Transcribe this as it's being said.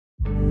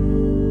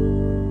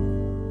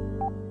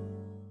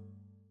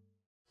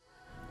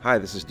Hi,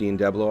 this is Dean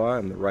DeBlois.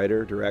 I'm the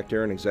writer,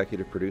 director, and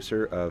executive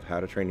producer of How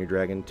to Train Your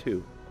Dragon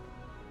 2.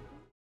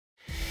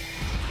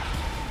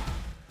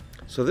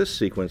 So this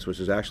sequence, which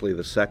is actually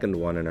the second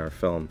one in our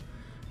film,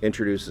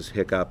 introduces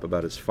Hiccup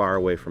about as far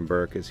away from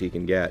Burke as he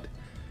can get.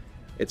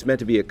 It's meant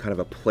to be a kind of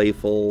a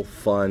playful,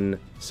 fun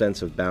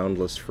sense of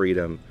boundless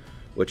freedom,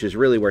 which is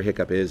really where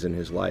Hiccup is in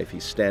his life.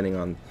 He's standing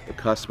on the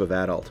cusp of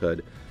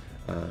adulthood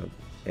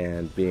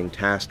and being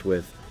tasked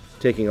with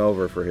taking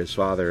over for his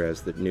father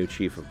as the new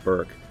chief of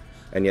Burke.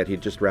 And yet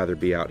he'd just rather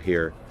be out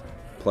here,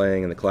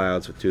 playing in the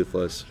clouds with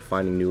Toothless,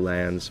 finding new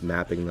lands,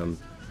 mapping them,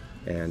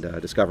 and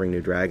discovering new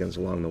dragons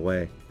along the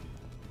way.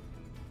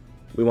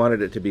 We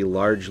wanted it to be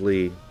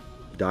largely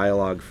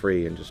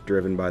dialogue-free and just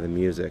driven by the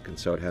music, and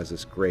so it has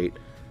this great,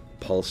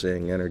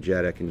 pulsing,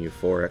 energetic, and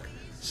euphoric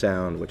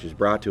sound, which is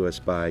brought to us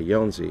by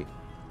Jónsi,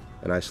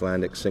 an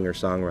Icelandic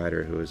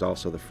singer-songwriter who is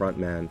also the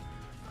frontman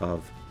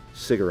of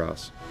Sigur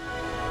Rós.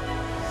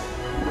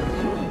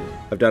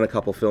 I've done a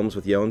couple films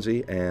with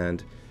Jónsi,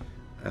 and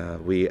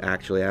we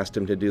actually asked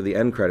him to do the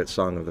end credits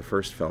song of the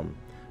first film.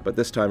 But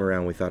this time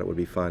around we thought it would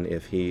be fun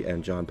if he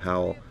and John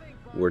Powell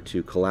were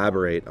to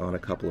collaborate on a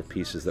couple of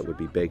pieces that would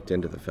be baked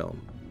into the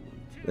film.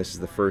 This is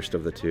the first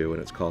of the two,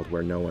 and it's called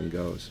Where No One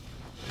Goes.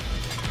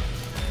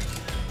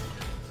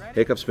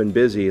 Hiccup's been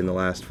busy in the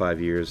last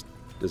 5 years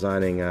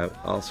designing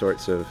all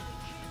sorts of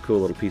cool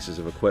little pieces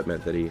of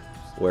equipment that he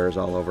wears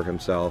all over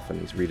himself,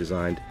 and he's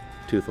redesigned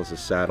Toothless's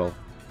saddle.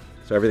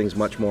 So everything's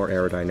much more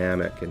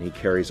aerodynamic, and he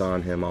carries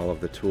on him all of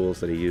the tools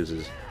that he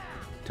uses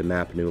to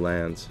map new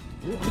lands.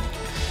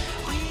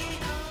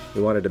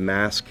 We wanted to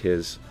mask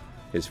his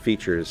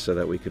features so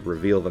that we could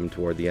reveal them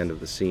toward the end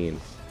of the scene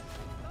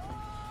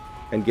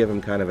and give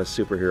him kind of a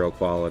superhero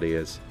quality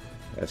as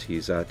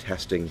he's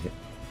testing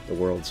the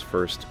world's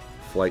first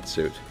flight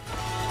suit.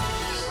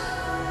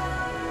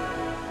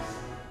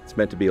 It's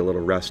meant to be a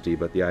little rusty,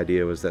 but the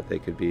idea was that they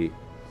could be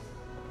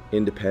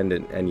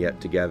independent and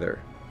yet together.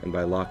 And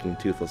by locking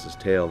Toothless's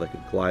tail, they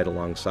could glide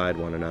alongside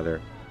one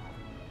another.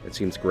 It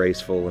seems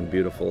graceful and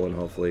beautiful, and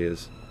hopefully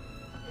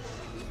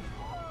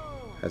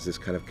has this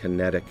kind of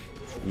kinetic,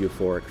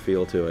 euphoric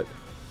feel to it.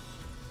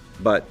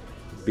 But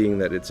being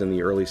that it's in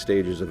the early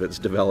stages of its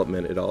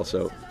development, it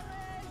also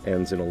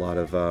ends in a lot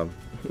of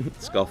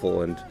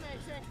scuffle and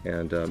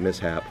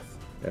mishap,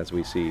 as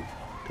we see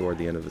toward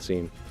the end of the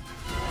scene.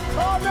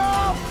 Oh,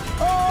 no!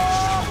 Oh!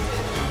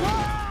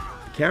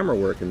 Camera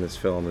work in this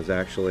film is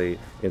actually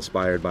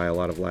inspired by a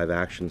lot of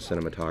live-action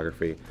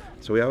cinematography,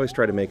 so we always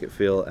try to make it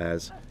feel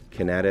as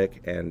kinetic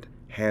and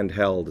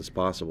handheld as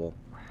possible.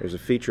 There's a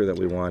feature that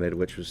we wanted,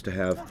 which was to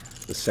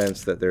have the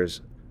sense that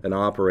there's an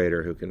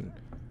operator who can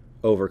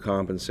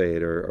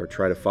overcompensate or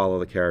try to follow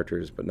the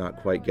characters but not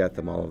quite get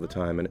them all of the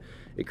time, and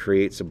it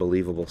creates a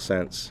believable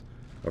sense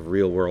of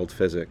real-world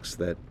physics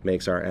that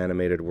makes our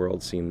animated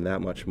world seem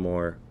that much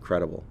more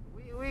credible.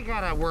 We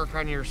gotta work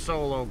on your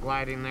solo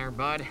gliding there,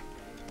 bud.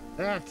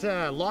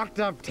 That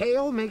locked-up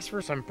tail makes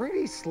for some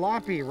pretty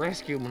sloppy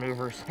rescue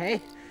maneuvers, hey?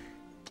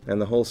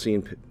 And the whole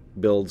scene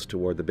builds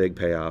toward the big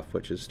payoff,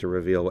 which is to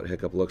reveal what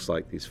Hiccup looks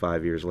like these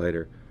 5 years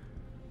later.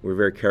 We're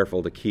very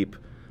careful to keep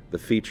the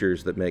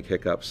features that make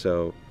Hiccup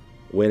so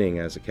winning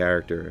as a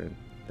character, and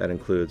that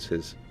includes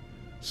his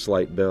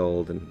slight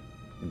build and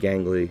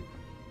gangly,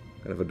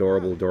 kind of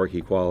adorable,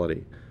 dorky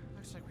quality.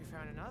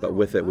 But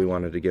with it, we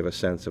wanted to give a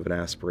sense of an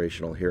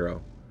aspirational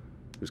hero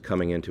who's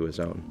coming into his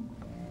own.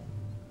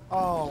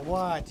 Oh,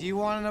 what? Do you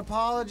want an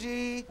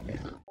apology? Yeah.